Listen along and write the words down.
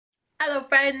Hello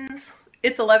friends!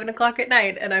 It's 11 o'clock at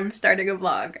night and I'm starting a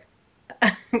vlog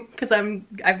because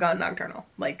I've gone nocturnal,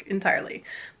 like entirely.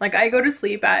 Like I go to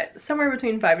sleep at somewhere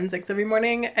between 5 and 6 every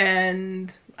morning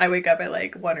and I wake up at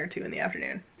like 1 or 2 in the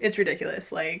afternoon. It's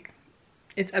ridiculous, like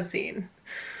it's obscene.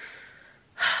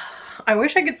 I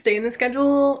wish I could stay in the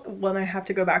schedule when I have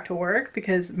to go back to work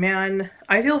because man,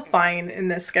 I feel fine in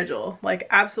this schedule. Like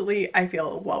absolutely, I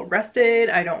feel well rested.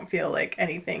 I don't feel like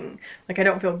anything, like I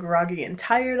don't feel groggy and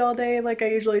tired all day like I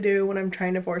usually do when I'm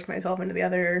trying to force myself into the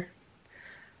other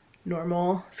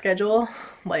normal schedule.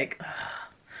 Like,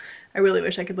 I really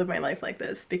wish I could live my life like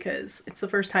this because it's the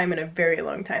first time in a very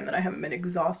long time that I haven't been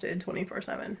exhausted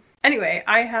 24/7. Anyway,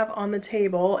 I have on the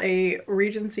table a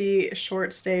Regency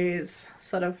short stays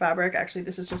set of fabric. Actually,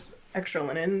 this is just extra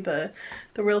linen. The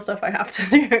real stuff I have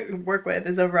to work with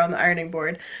is over on the ironing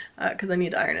board because I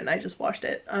need to iron it and I just washed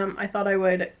it. I thought I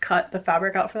would cut the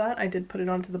fabric out for that. I did put it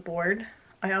onto the board.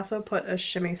 I also put a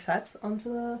shimmy set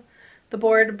onto the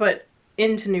board, but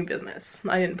into new business.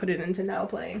 I didn't put it into now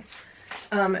playing.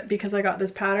 Because I got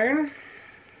this pattern,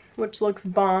 which looks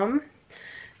bomb,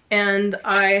 and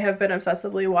I have been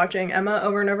obsessively watching Emma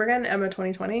over and over again, Emma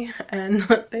 2020, and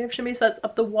they have shimmy sets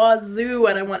up the wazoo,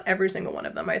 and I want every single one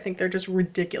of them. I think they're just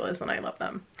ridiculous, and I love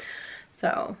them.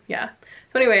 So, yeah.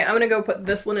 So anyway, I'm gonna go put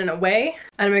this linen away,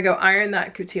 and I'm gonna go iron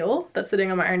that coutil that's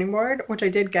sitting on my ironing board, which I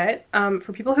did get.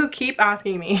 For people who keep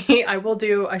asking me,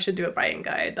 I should do a buying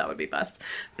guide, that would be best.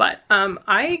 But,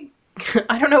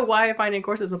 I don't know why finding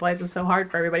corset supplies is so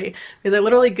hard for everybody, because I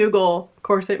literally Google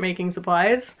corset making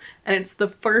supplies and it's the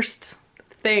first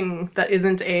thing that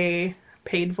isn't a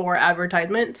paid for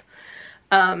advertisement.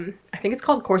 I think it's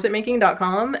called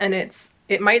corsetmaking.com and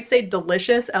it might say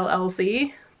Delicious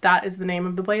LLC. That is the name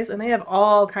of the place, and they have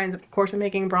all kinds of corset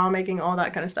making, bra making, all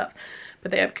that kind of stuff.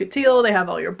 But they have coutil, they have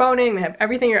all your boning, they have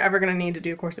everything you're ever going to need to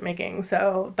do corset making.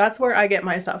 So that's where I get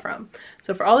my stuff from.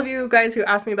 So for all of you guys who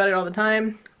ask me about it all the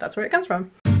time, that's where it comes from.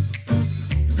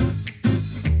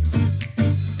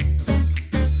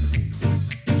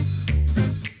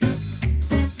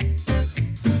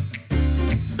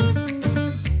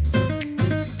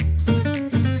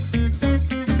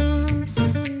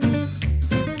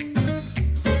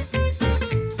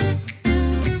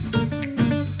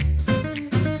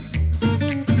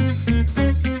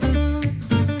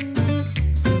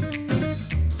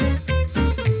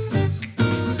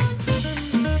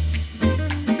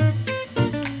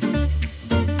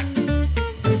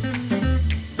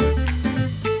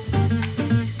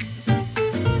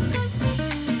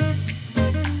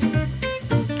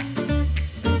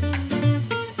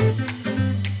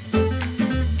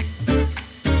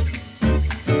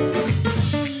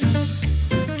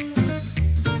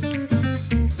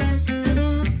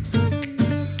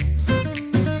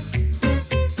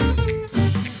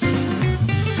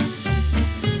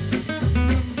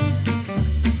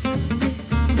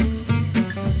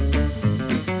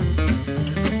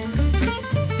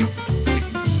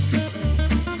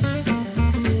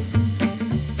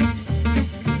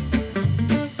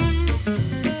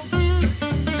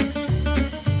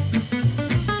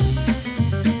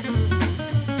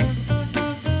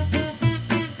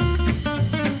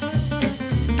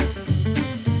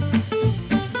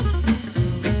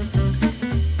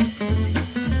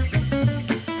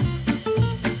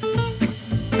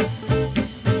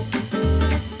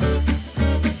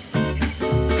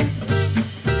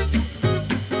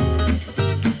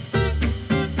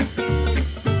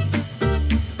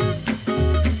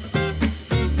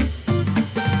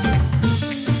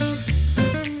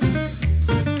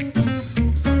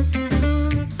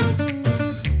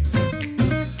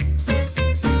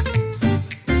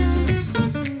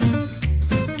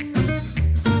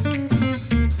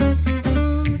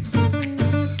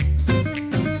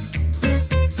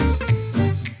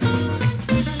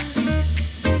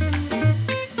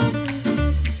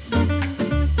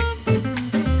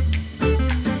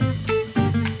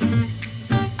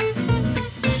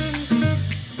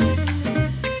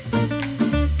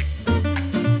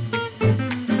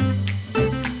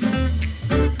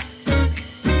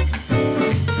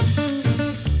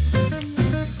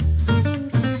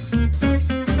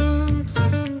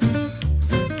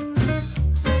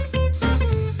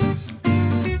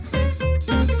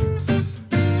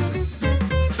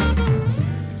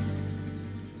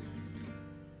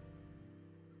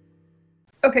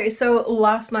 Okay, so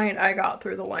last night I got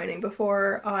through the lining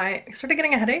before I started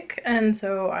getting a headache, and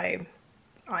so I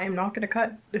am not gonna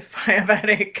cut if I have a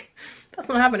headache. That's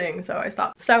not happening, so I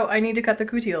stopped. So I need to cut the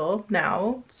coutil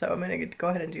now, so I'm gonna go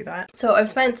ahead and do that. So I've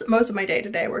spent most of my day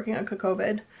today working on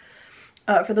CoCoVid,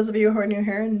 For those of you who are new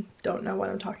here and don't know what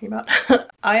I'm talking about,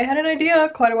 I had an idea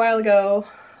quite a while ago,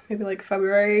 maybe like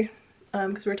February,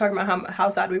 because we were talking about how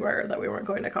sad we were that we weren't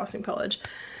going to costume college,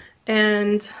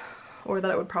 and or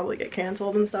that it would probably get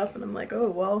canceled and stuff, and I'm like, oh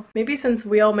well, maybe since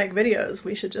we all make videos,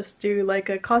 we should just do like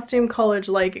a costume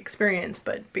college-like experience,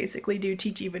 but basically do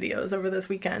teachy videos over this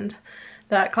weekend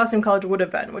that costume college would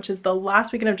have been, which is the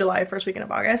last weekend of July, first weekend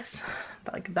of August,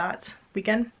 like that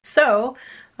weekend. So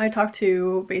I talked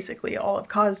to basically all of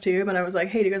CosTube and I was like,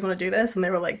 hey, do you guys want to do this? And they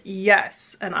were like,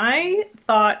 yes. And I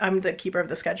thought, I'm the keeper of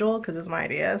the schedule because it's my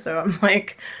idea. So I'm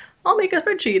like, I'll make a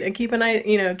spreadsheet and keep an eye,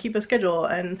 you know, keep a schedule.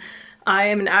 And I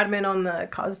am an admin on the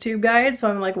CosTube guide. So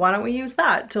I'm like, why don't we use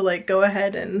that to like go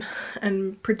ahead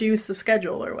and produce the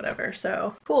schedule or whatever.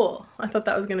 So cool. I thought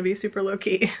that was going to be super low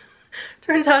key.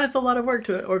 Turns out it's a lot of work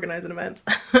to organize an event,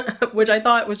 which I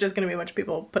thought was just going to be a bunch of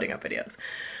people putting up videos.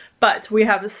 But we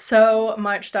have so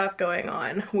much stuff going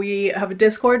on. We have a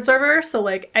Discord server, so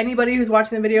like anybody who's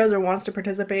watching the videos or wants to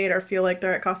participate or feel like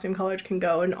they're at costume college can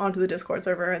go and onto the Discord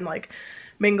server and like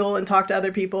mingle and talk to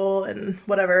other people and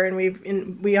whatever. And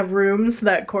we have rooms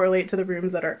that correlate to the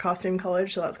rooms that are at costume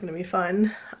college, so that's going to be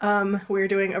fun. We're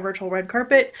doing a virtual red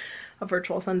carpet, a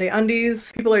virtual Sunday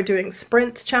undies. People are doing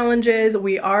sprint challenges.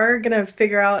 We are gonna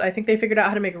figure out, I think they figured out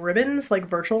how to make ribbons, like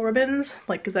virtual ribbons,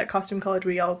 like because at costume college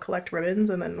we all collect ribbons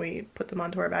and then we put them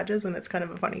onto our badges, and it's kind of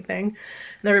a funny thing.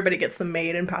 And everybody gets them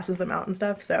made and passes them out and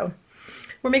stuff. So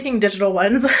we're making digital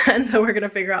ones and so we're gonna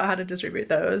figure out how to distribute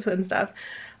those and stuff.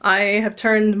 I have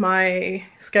turned my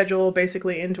schedule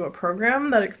basically into a program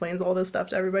that explains all this stuff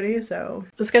to everybody. So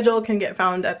the schedule can get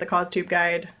found at the CosTube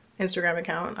guide Instagram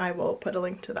account. I will put a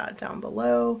link to that down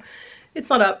below. It's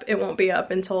not up, it won't be up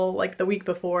until like the week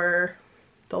before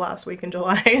the last week in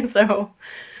July, so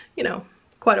you know,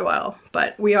 quite a while.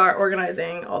 But we are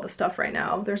organizing all the stuff right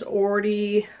now. There's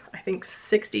already, I think,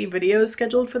 60 videos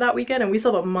scheduled for that weekend, and we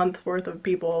still have a month worth of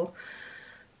people.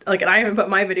 Like, and I haven't put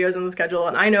my videos in the schedule,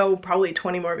 and I know probably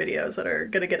 20 more videos that are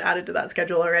gonna get added to that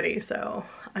schedule already, so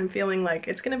I'm feeling like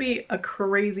it's gonna be a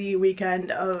crazy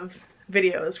weekend of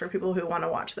videos for people who want to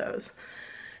watch those,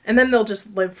 and then they'll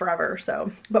just live forever. So,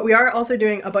 but we are also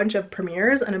doing a bunch of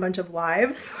premieres and a bunch of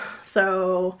lives,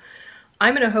 so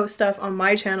I'm gonna host stuff on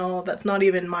my channel that's not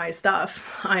even my stuff.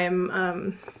 I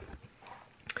am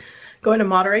going to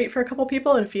moderate for a couple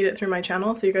people and feed it through my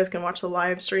channel, so you guys can watch the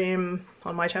live stream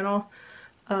on my channel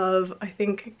of, I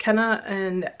think Kenna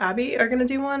and Abby are gonna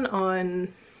do one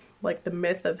on like the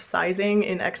myth of sizing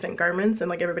in extant garments, and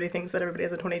like everybody thinks that everybody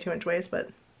has a 22-inch waist, but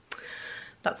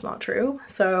that's not true.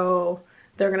 So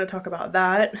they're going to talk about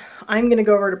that. I'm going to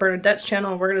go over to Bernadette's channel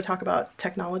and we're going to talk about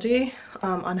technology,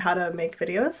 on how to make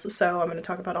videos. So I'm going to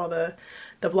talk about all the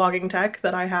vlogging tech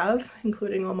that I have,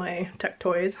 including all my tech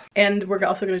toys. And we're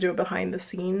also going to do a behind the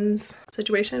scenes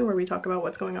situation where we talk about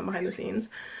what's going on behind the scenes.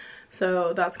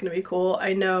 So that's going to be cool.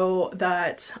 I know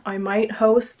that I might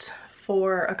host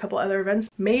for a couple other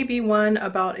events, maybe one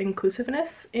about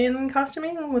inclusiveness in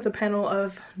costuming with a panel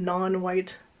of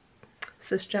non-white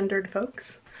cisgendered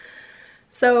folks.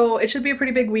 So it should be a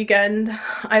pretty big weekend.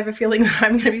 I have a feeling that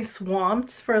I'm gonna be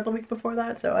swamped for the week before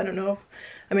that, so I don't know if,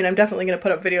 I mean, I'm definitely gonna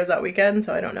put up videos that weekend,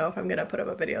 so I don't know if I'm gonna put up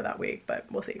a video that week,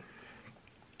 but we'll see.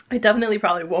 I definitely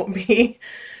probably won't be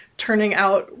turning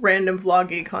out random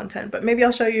vloggy content, but maybe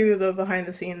I'll show you the behind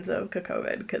the scenes of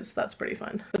CoCoVid, because that's pretty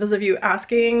fun. For those of you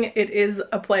asking, it is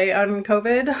a play on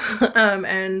COVID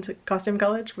and costume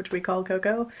college, which we call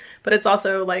Coco, but it's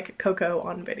also like Coco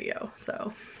on video.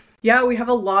 So yeah, we have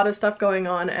a lot of stuff going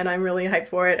on and I'm really hyped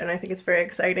for it, and I think it's very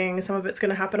exciting. Some of it's going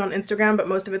to happen on Instagram, but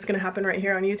most of it's going to happen right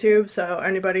here on YouTube, so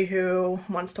anybody who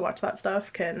wants to watch that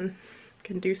stuff can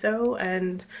do so,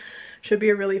 and should be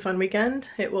a really fun weekend.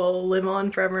 It will live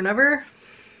on forever and ever.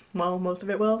 Well, most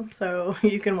of it will, so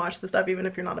you can watch the stuff even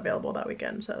if you're not available that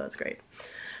weekend, so that's great.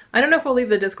 I don't know if we'll leave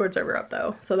the Discord server up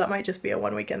though, so that might just be a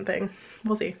one weekend thing.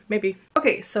 We'll see, maybe.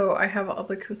 Okay, so I have all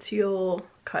the couture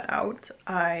cut out.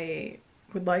 I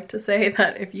would like to say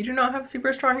that if you do not have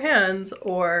super strong hands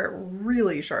or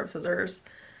really sharp scissors,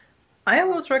 I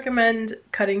almost recommend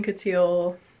cutting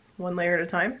couture one layer at a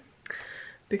time,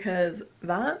 because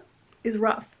that is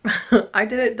rough. I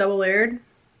did it double layered.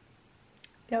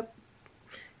 Yep.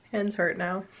 Hands hurt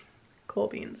now. Cool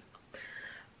beans.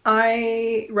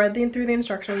 I read through the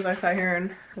instructions. I sat here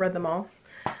and read them all.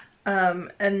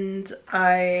 And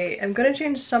I am going to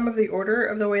change some of the order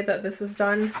of the way that this is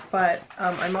done, but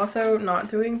I'm also not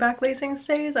doing back lacing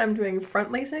stays. I'm doing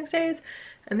front lacing stays,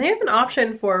 and they have an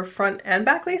option for front and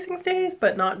back lacing stays,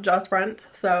 but not just front.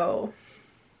 So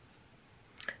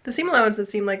the seam allowances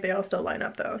seem like they all still line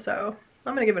up though, so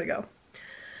I'm gonna give it a go.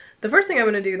 The first thing I'm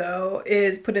gonna do though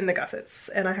is put in the gussets,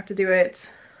 and I have to do it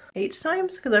 8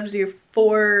 times because I have to do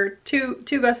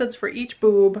two gussets for each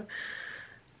boob.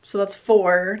 So that's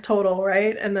 4 total,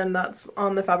 right? And then that's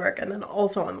on the fabric and then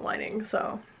also on the lining.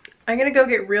 So I'm gonna go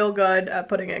get real good at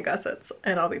putting in gussets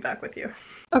and I'll be back with you.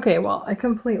 Okay, well, I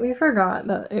completely forgot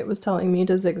that it was telling me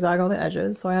to zigzag all the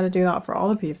edges, so I had to do that for all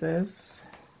the pieces.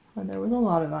 And there was a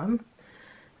lot of them.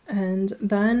 And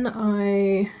then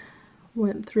I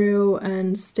went through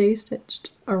and stay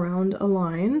stitched around a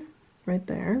line right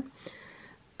there.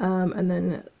 And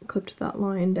then clipped that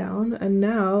line down, and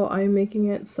now I'm making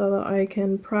it so that I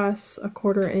can press a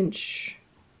 1/4 inch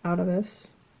out of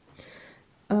this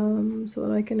so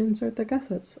that I can insert the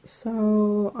gussets.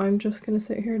 So I'm just gonna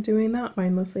sit here doing that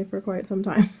mindlessly for quite some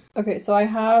time. Okay, so I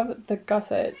have the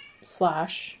gusset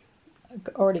slash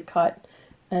already cut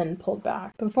and pulled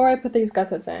back. Before I put these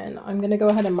gussets in, I'm gonna go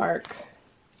ahead and mark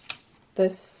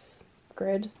this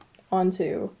grid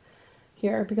onto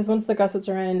here, because once the gussets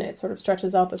are in, it sort of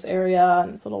stretches out this area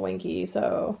and it's a little winky,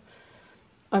 so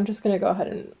I'm just going to go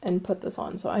ahead and put this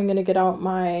on. So I'm going to get out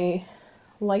my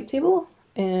light table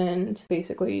and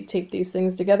basically tape these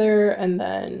things together and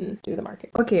then do the marking.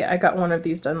 Okay, I got one of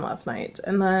these done last night,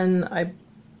 and then I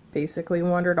basically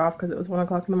wandered off because it was 1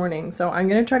 o'clock in the morning. So I'm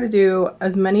going to try to do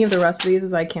as many of the rest of these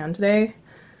as I can today,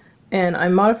 and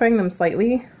I'm modifying them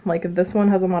slightly. Like this one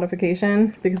has a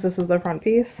modification because this is the front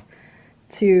piece,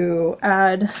 to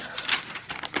add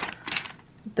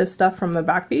this stuff from the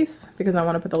back piece because I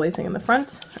want to put the lacing in the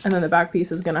front, and then the back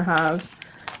piece is going to have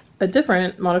a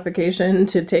different modification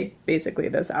to take basically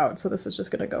this out, so this is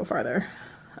just going to go farther.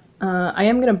 I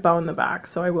am going to bone the back,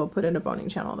 so I will put in a boning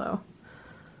channel though,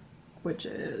 which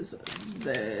is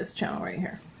this channel right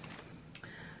here.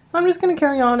 So I'm just going to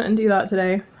carry on and do that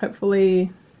today.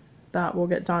 Hopefully that will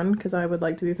get done because I would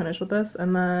like to be finished with this,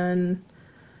 and then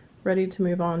ready to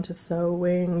move on to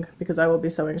sewing because I will be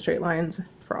sewing straight lines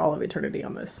for all of eternity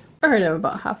on this. Alright, I'm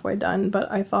about halfway done,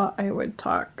 but I thought I would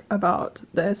talk about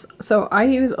this. So I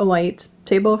use a light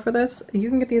table for this. You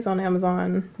can get these on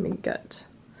Amazon. Let me get,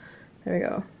 there we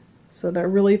go. So they're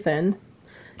really thin.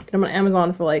 Get them on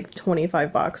Amazon for like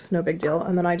 25 bucks, no big deal.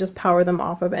 And then I just power them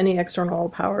off of any external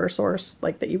power source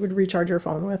like that you would recharge your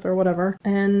phone with or whatever.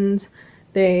 And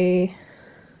they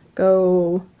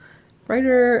go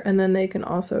brighter, and then they can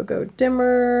also go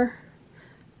dimmer.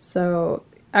 So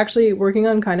actually working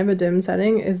on kind of a dim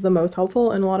setting is the most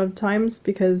helpful in a lot of times,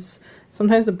 because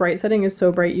sometimes the bright setting is so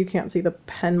bright you can't see the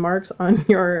pen marks on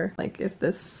your, like if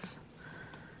this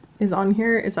is on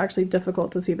here, it's actually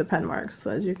difficult to see the pen marks,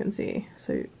 as you can see,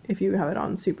 so if you have it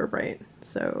on super bright.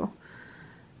 So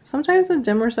sometimes a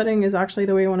dimmer setting is actually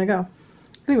the way you want to go.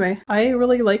 Anyway, I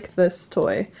really like this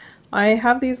toy. I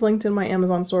have these linked in my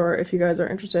Amazon store. If you guys are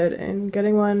interested in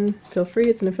getting one, feel free.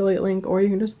 It's an affiliate link, or you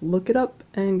can just look it up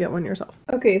and get one yourself.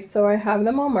 Okay, so I have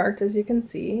them all marked, as you can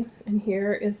see, and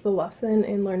here is the lesson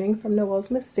in learning from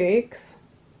Noelle's mistakes.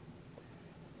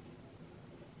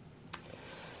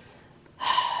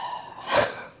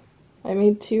 I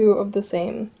made 2 of the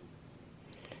same.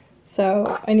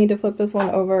 So I need to flip this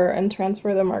one over and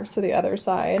transfer the marks to the other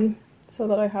side so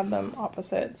that I have them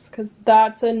opposites, because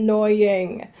that's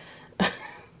annoying.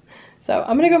 So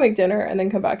I'm gonna go make dinner and then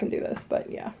come back and do this, but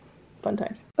yeah, fun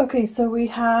times. Okay, so we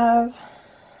have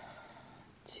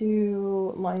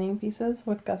 2 lining pieces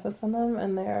with gussets in them,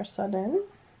 and they are set in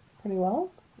pretty well.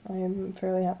 I'm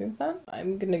fairly happy with that.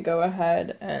 I'm gonna go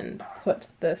ahead and put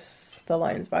the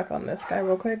lines back on this guy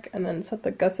real quick, and then set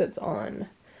the gussets on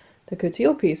the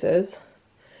couture pieces,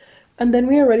 and then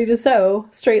we are ready to sew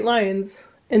straight lines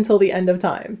until the end of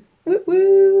time. Woo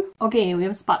woo! Okay, we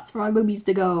have spots for our boobies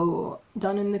to go.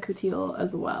 Done in the couture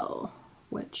as well,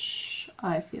 which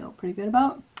I feel pretty good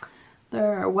about.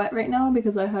 They're wet right now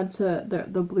because I had to,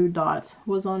 the blue dot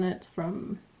was on it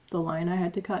from the line I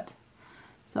had to cut.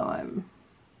 So I'm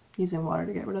using water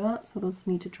to get rid of that, so those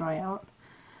need to dry out.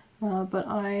 But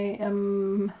I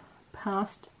am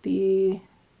past the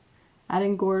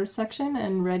adding gores section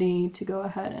and ready to go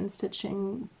ahead and stitch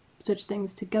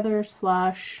things together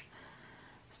slash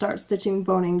start stitching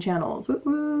boning channels. Woo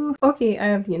woo! Okay, I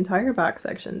have the entire back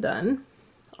section done.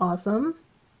 Awesome.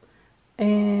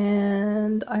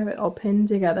 And I have it all pinned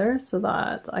together so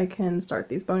that I can start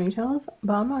these boning channels,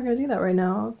 but I'm not going to do that right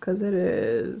now because it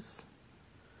is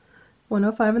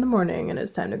 1:05 in the morning and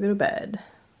it's time to go to bed.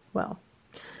 Well,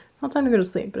 it's not time to go to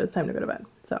sleep, but it's time to go to bed.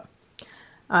 So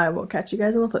I will catch you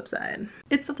guys on the flip side.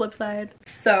 It's the flip side.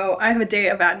 So I have a day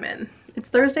of admin. It's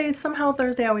Thursday. Somehow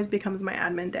Thursday always becomes my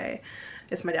admin day.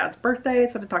 It's my dad's birthday,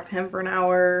 so I had to talk to him for an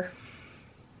hour.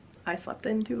 I slept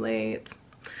in too late.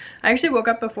 I actually woke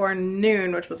up before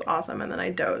noon, which was awesome, and then I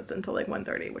dozed until like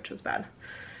 1:30, which was bad.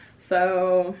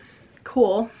 So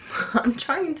cool. I'm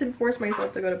trying to force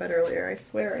myself to go to bed earlier. I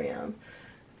swear I am.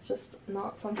 It's just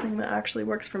not something that actually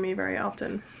works for me very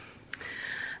often.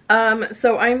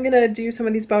 So I'm gonna do some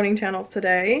of these boning channels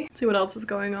today. See what else is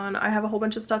going on. I have a whole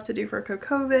bunch of stuff to do for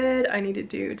CoCoVid. I need to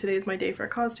do, today's my day for a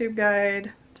CosTube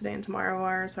guide. Today and tomorrow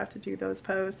are, so I have to do those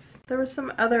posts. There was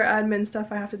some other admin stuff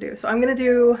I have to do. So I'm gonna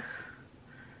do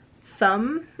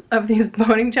some of these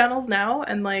boning channels now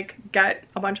and like get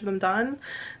a bunch of them done.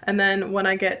 And then when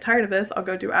I get tired of this, I'll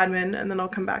go do admin and then I'll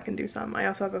come back and do some. I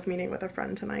also have a meeting with a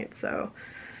friend tonight. So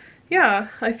yeah,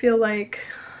 I feel like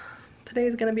today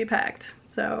is gonna be packed.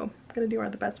 So I'm gonna do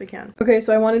the best we can. Okay,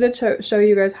 so I wanted to show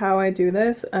you guys how I do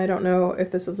this. I don't know if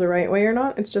this is the right way or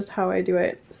not. It's just how I do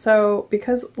it. So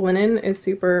because linen is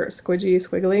super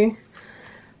squiggly,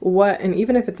 and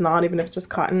even if it's not, even if it's just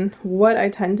cotton, what I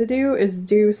tend to do is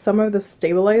do some of the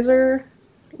stabilizer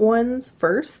ones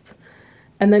first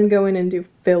and then go in and do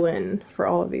fill in for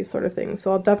all of these sort of things.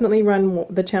 So I'll definitely run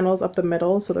the channels up the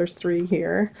middle, so there's 3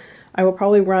 here. I will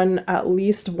probably run at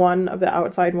least one of the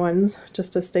outside ones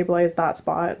just to stabilize that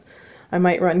spot. I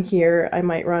might run here, I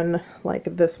might run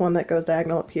like this one that goes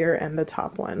diagonal up here and the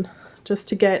top one, just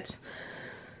to get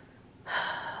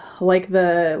like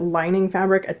the lining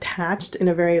fabric attached in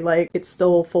a very like it's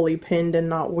still fully pinned and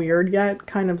not weird yet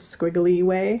kind of squiggly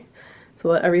way,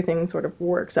 so that everything sort of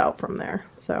works out from there.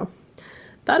 So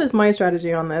that is my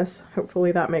strategy on this.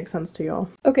 Hopefully that makes sense to y'all.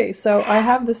 Okay, so I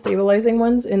have the stabilizing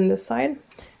ones in this side,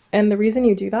 and the reason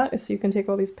you do that is so you can take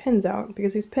all these pins out,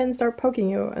 because these pins start poking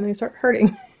you and they start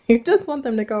hurting. You just want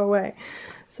them to go away.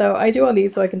 So I do all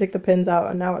these so I can take the pins out,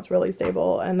 and now it's really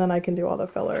stable, and then I can do all the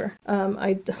filler.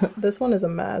 This one is a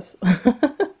mess.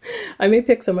 I may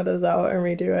pick some of those out and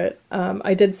redo it.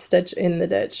 I did stitch in the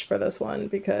ditch for this one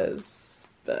because,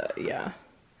 yeah,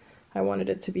 I wanted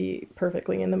it to be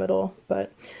perfectly in the middle,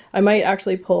 but I might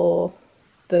actually pull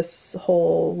this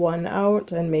whole one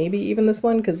out, and maybe even this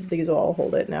one, because these will all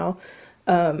hold it now,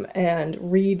 and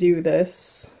redo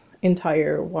this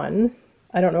entire one.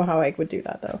 I don't know how I would do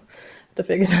that though, to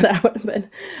figure that out, but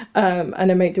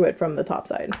and I might do it from the top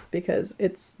side because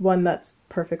it's one that's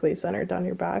perfectly centered down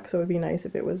your back, so it would be nice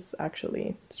if it was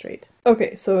actually straight.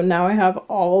 Okay, so now I have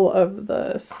all of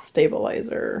the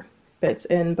stabilizer bits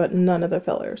in, but none of the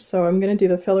fillers. So I'm going to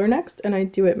do the filler next, and I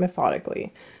do it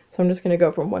methodically. So I'm just going to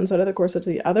go from one side of the corset to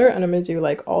the other, and I'm going to do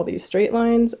like all these straight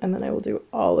lines, and then I will do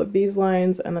all of these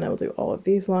lines, and then I will do all of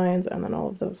these lines, and then all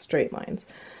of those straight lines.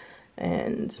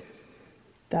 And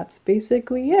that's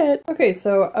basically it. Okay,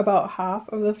 so about half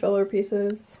of the filler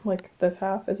pieces, like this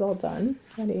half, is all done,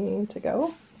 ready to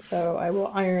go. So I will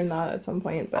iron that at some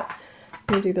point, but I'm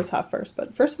gonna do this half first.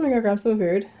 But first I'm gonna go grab some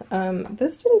food.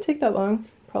 This didn't take that long,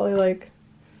 probably like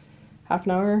half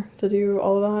an hour to do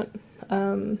all of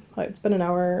that. It's been an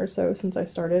hour or so since I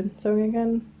started sewing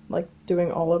again, like doing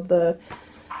all of the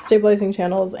stabilizing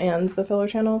channels and the filler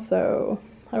channels, so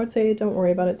I would say don't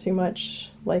worry about it too much.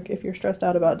 Like, if you're stressed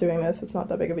out about doing this, it's not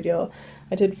that big of a deal.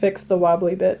 I did fix the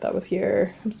wobbly bit that was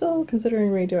here. I'm still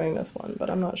considering redoing this one, but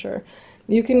I'm not sure.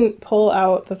 You can pull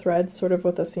out the threads sort of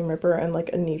with a seam ripper and like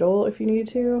a needle if you need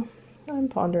to. I'm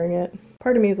pondering it.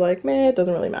 Part of me is like, meh, it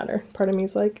doesn't really matter. Part of me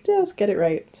is like, just get it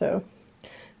right. So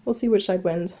we'll see which side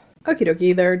wins. Okie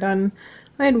dokie, they're done.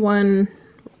 I had one,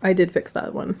 I did fix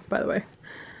that one, by the way.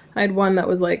 I had one that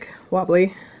was like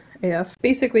wobbly AF.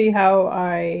 Basically how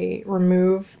I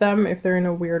remove them if they're in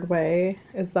a weird way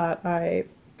is that I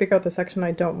pick out the section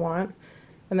I don't want,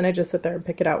 and then I just sit there and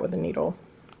pick it out with a needle.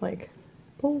 Like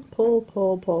pull, pull,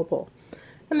 pull, pull, pull.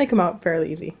 And they come out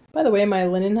fairly easy. By the way, my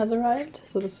linen has arrived.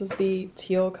 So this is the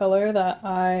teal color that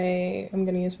I am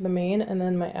going to use for the main, and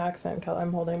then my accent color.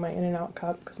 I'm holding my in and out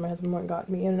cup because my husband won't got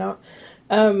me in and out.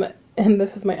 And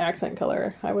this is my accent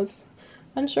color. I was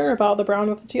unsure about the brown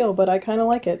with the teal, but I kind of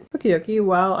like it. Okie dokie,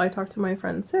 while I talked to my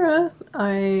friend Sarah,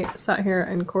 I sat here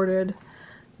and corded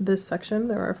this section.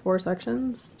 There are 4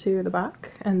 sections to the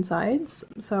back and sides,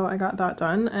 so I got that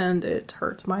done, and it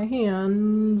hurts my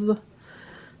hands.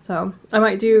 So I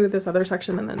might do this other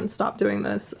section and then stop doing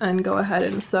this and go ahead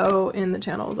and sew in the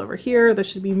channels over here. This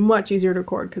should be much easier to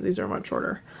cord because these are much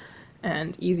shorter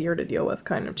and easier to deal with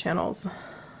kind of channels.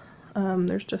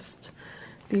 There's just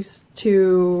these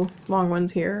 2 long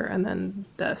ones here, and then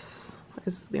this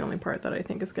is the only part that I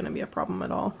think is going to be a problem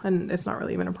at all. And it's not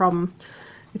really even a problem.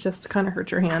 It just kind of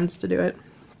hurts your hands to do it.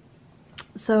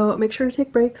 So make sure to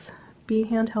take breaks. Be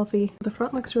hand healthy. The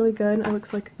front looks really good. It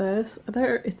looks like this.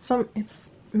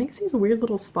 It makes these weird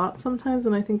little spots sometimes,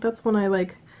 and I think that's when I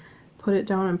like put it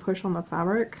down and push on the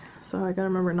fabric, so I gotta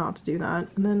remember not to do that.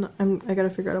 And then I gotta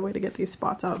figure out a way to get these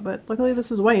spots out, but luckily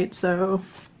this is white, so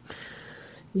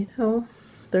you know,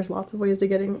 there's lots of ways to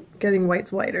getting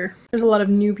whites whiter. There's a lot of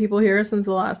new people here since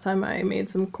the last time I made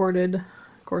some corded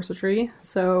corsetry,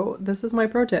 so this is my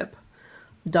pro tip.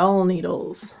 Dull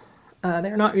needles.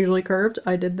 They're not usually curved.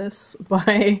 I did this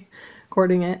by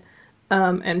cording it,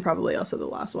 and probably also the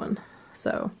last one.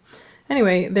 So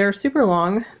anyway, they're super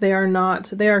long. They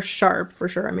are sharp for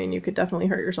sure. I mean, you could definitely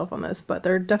hurt yourself on this, but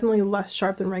they're definitely less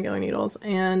sharp than regular needles,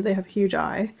 and they have huge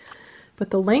eye. But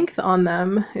the length on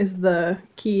them is the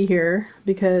key here,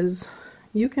 because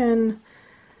you can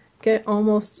get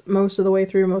almost most of the way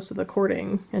through most of the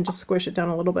cording and just squish it down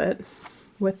a little bit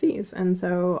with these. And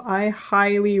so I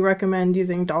highly recommend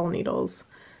using doll needles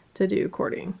to do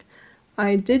cording.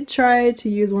 I did try to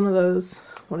use one of those,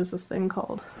 what is this thing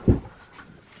called?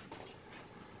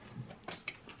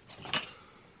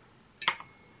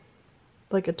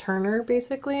 Like a turner,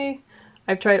 basically.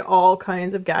 I've tried all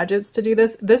kinds of gadgets to do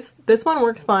this. This one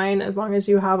works fine as long as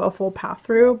you have a full path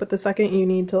through, but the second you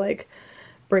need to like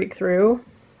break through,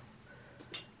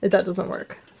 that doesn't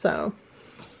work. So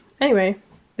anyway,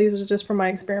 these are just from my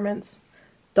experiments.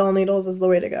 Dull needles is the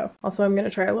way to go. Also, I'm going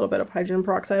to try a little bit of hydrogen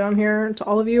peroxide on here. To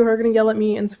all of you who are going to yell at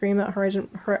me and scream that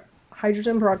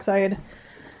hydrogen peroxide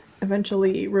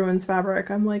eventually ruins fabric,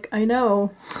 I'm like, I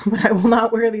know, but I will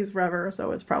not wear these forever,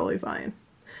 so it's probably fine.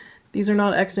 These are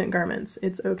not extant garments.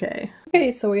 It's okay.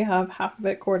 Okay, so we have half of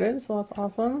it corded, so that's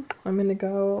awesome. I'm going to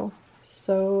go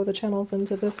sew the channels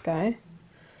into this guy.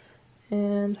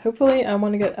 And hopefully I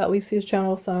want to get at least these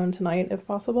channels sewn tonight if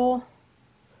possible.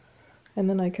 And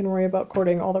then I can worry about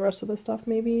cording all the rest of the stuff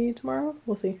maybe tomorrow.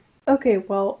 We'll see. Okay,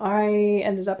 well, I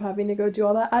ended up having to go do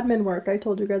all that admin work I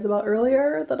told you guys about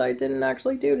earlier that I didn't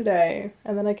actually do today.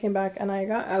 And then I came back and I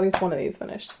got at least one of these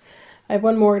finished. I have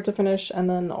one more to finish and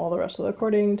then all the rest of the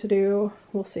cording to do.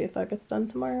 We'll see if that gets done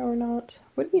tomorrow or not.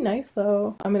 Would be nice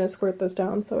though. I'm gonna squirt this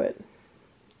down so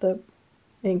the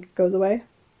ink goes away,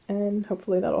 and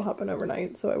hopefully that'll happen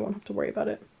overnight so I won't have to worry about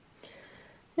it.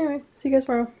 Anyway, see you guys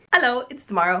tomorrow. Hello, it's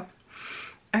tomorrow.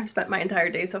 I've spent my entire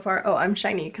day so far. Oh, I'm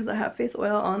shiny because I have face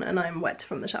oil on and I'm wet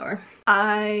from the shower.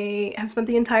 I have spent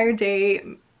the entire day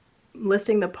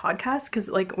listing the podcast, because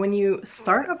like when you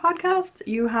start a podcast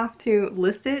you have to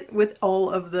list it with all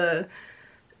of the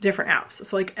different apps.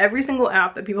 So like every single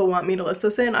app that people want me to list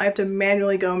this in, I have to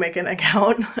manually go make an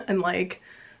account and like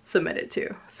submit it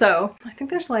to. So I think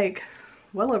there's like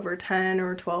well over 10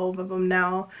 or 12 of them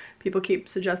now. People keep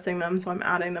suggesting them, so I'm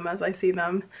adding them as I see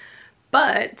them.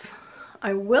 But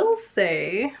I will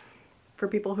say, for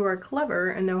people who are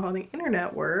clever and know how the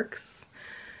internet works,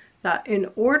 that in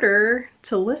order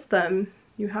to list them,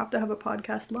 you have to have a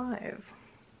podcast live.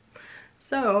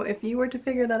 So if you were to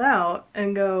figure that out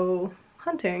and go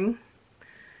hunting,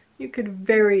 you could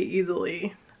very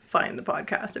easily find the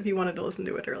podcast if you wanted to listen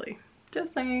to it early.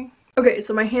 Just saying. Okay,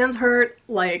 so my hands hurt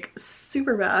like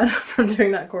super bad from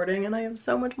doing that cording, and I have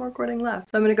so much more cording left.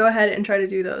 So I'm gonna go ahead and try to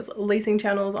do those lacing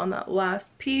channels on that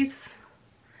last piece.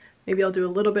 Maybe I'll do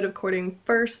a little bit of cording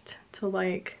first to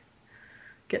like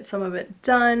get some of it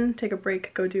done, take a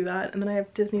break, go do that, and then I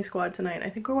have Disney Squad tonight. I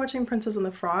think we're watching Princess and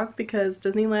the Frog because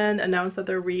Disneyland announced that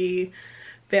they're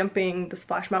revamping the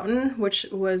Splash Mountain, which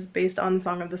was based on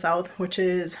Song of the South, which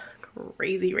is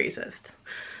crazy racist.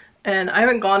 And I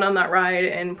haven't gone on that ride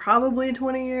in probably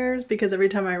 20 years because every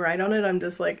time I ride on it I'm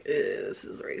just like, this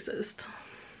is racist.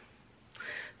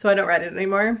 So I don't ride it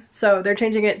anymore. So they're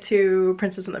changing it to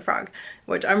Princess and the Frog,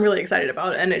 which I'm really excited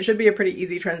about, and it should be a pretty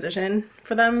easy transition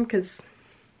for them because,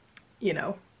 you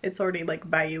know, it's already like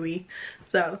bayou-y,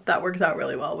 so that works out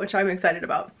really well, which I'm excited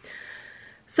about.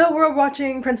 So we're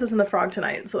watching Princess and the Frog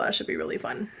tonight, so that should be really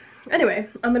fun. Anyway,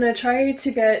 I'm gonna try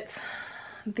to get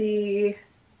the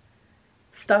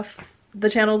stuff,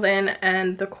 the channels in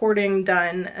and the cording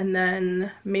done, and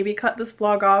then maybe cut this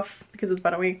vlog off because it's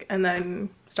been a week, and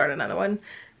then start another one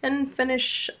and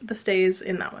finish the stays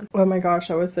in that one. Oh my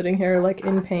gosh, I was sitting here like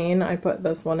in pain. I put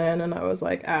this one in and I was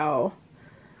like, ow.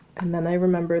 And then I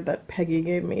remembered that Peggy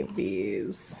gave me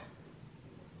these.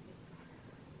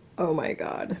 Oh my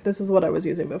god, this is what I was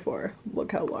using before.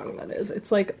 Look how long that is.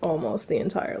 It's like almost the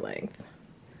entire length.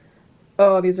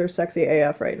 Oh, these are sexy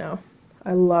AF right now.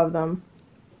 I love them.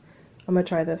 I'm gonna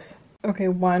try this. Okay,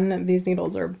 one, these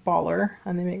needles are baller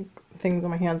and they make things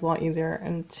on my hands a lot easier.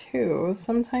 And two,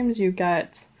 sometimes you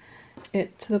get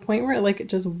it to the point where like it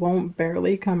just won't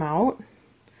barely come out.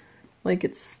 Like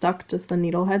it's stuck, just the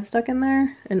needle head stuck in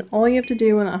there. And all you have to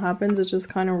do when that happens is just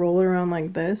kind of roll it around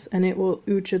like this and it will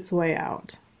ooch its way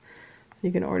out. So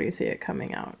you can already see it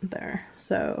coming out there.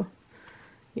 So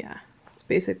yeah, it's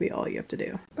basically all you have to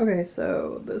do. Okay,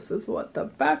 so this is what the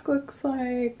back looks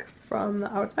like from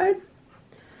the outside.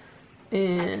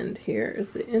 And here is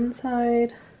the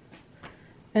inside.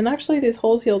 And actually these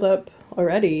holes healed up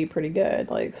already pretty good.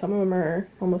 Like some of them are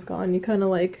almost gone. You kind of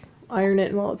like iron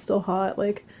it while it's still hot,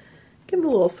 like give it a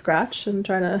little scratch and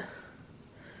try to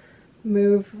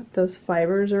move those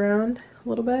fibers around a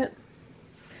little bit.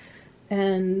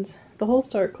 And the holes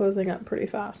start closing up pretty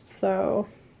fast. So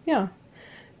yeah,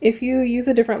 if you use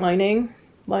a different lining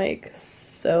like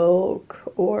silk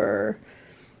or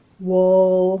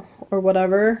wool or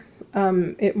whatever,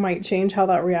 it might change how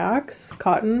that reacts.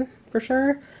 Cotton for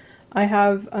sure. I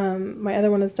have my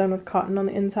other one is done with cotton on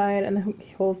the inside and the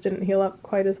holes didn't heal up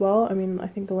quite as well. I mean, I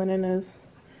think the linen is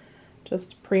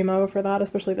just primo for that,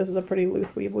 especially this is a pretty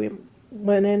loose weave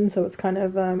linen, so it's kind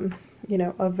of you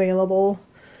know, available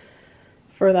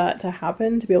for that to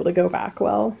happen, to be able to go back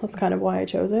well. That's kind of why I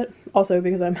chose it. Also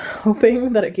because I'm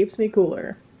hoping that it keeps me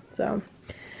cooler. So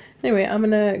anyway, I'm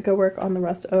gonna go work on the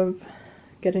rest of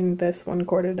getting this one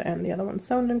corded and the other one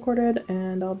sewn and corded,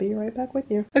 and I'll be right back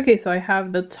with you. Okay, so I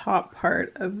have the top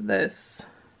part of this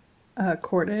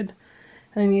corded,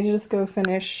 and I need to just go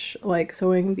finish like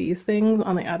sewing these things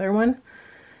on the other one.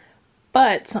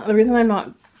 But the reason I'm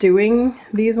not doing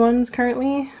these ones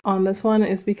currently on this one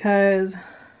is because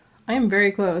I am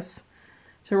very close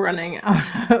to running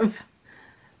out of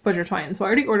butcher twine. So I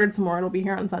already ordered some more. It'll be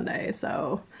here on Sunday.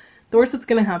 So the worst that's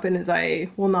going to happen is I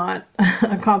will not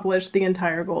accomplish the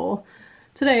entire goal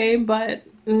today, but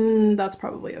that's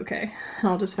probably okay.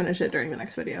 I'll just finish it during the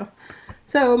next video.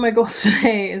 So my goal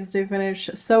today is to finish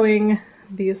sewing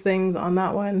these things on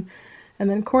that one and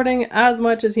then cording as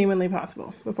much as humanly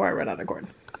possible before I run out of cord.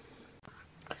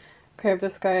 Okay, I have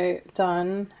this guy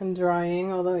done and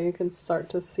drying, although you can start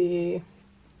to see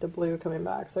the blue coming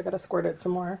back, so I gotta squirt it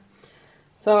some more.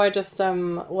 So I just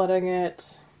letting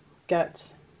it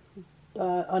get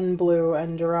unblue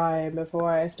and dry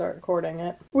before I start cording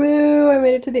it. Woo! I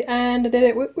made it to the end. I did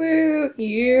it. Woo woo!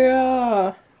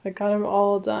 Yeah! I got them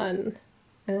all done,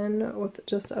 and with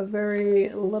just a very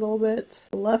little bit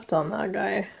left on that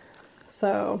guy.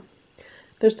 So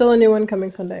there's still a new one coming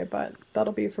Sunday, but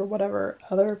that'll be for whatever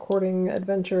other cording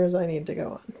adventures I need to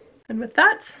go on. And with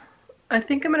that, I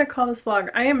think I'm gonna call this vlog.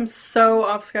 I am so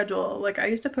off schedule. Like, I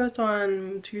used to post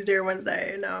on Tuesday or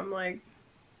Wednesday, and now I'm like,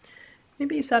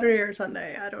 maybe Saturday or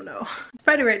Sunday, I don't know. It's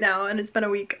Friday right now, and it's been a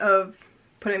week of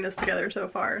putting this together so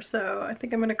far, so I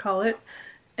think I'm gonna call it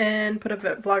and put a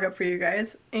vlog up for you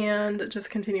guys and just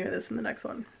continue this in the next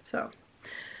one. So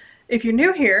if you're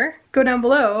new here, go down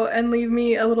below and leave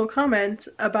me a little comment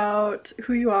about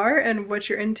who you are and what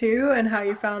you're into and how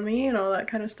you found me and all that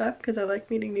kind of stuff, because I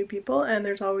like meeting new people, and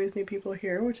there's always new people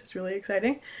here, which is really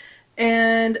exciting.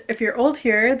 And if you're old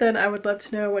here, then I would love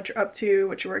to know what you're up to,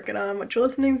 what you're working on, what you're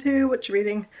listening to, what you're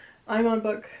reading. I'm on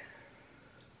book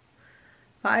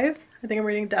 5. I think I'm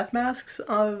reading Death Masks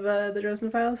of the Dresden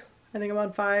Files. I think I'm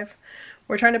on 5.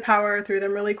 We're trying to power through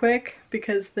them really quick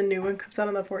because the new one comes out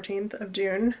on the 14th of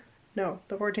June. No,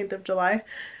 the 14th of July.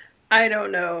 I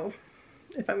don't know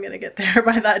if I'm gonna get there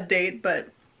by that date, but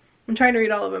I'm trying to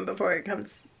read all of them before it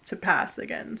comes to pass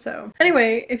again. So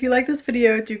anyway, if you like this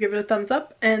video, do give it a thumbs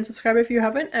up and subscribe if you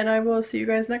haven't, and I will see you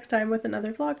guys next time with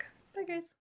another vlog. Bye guys.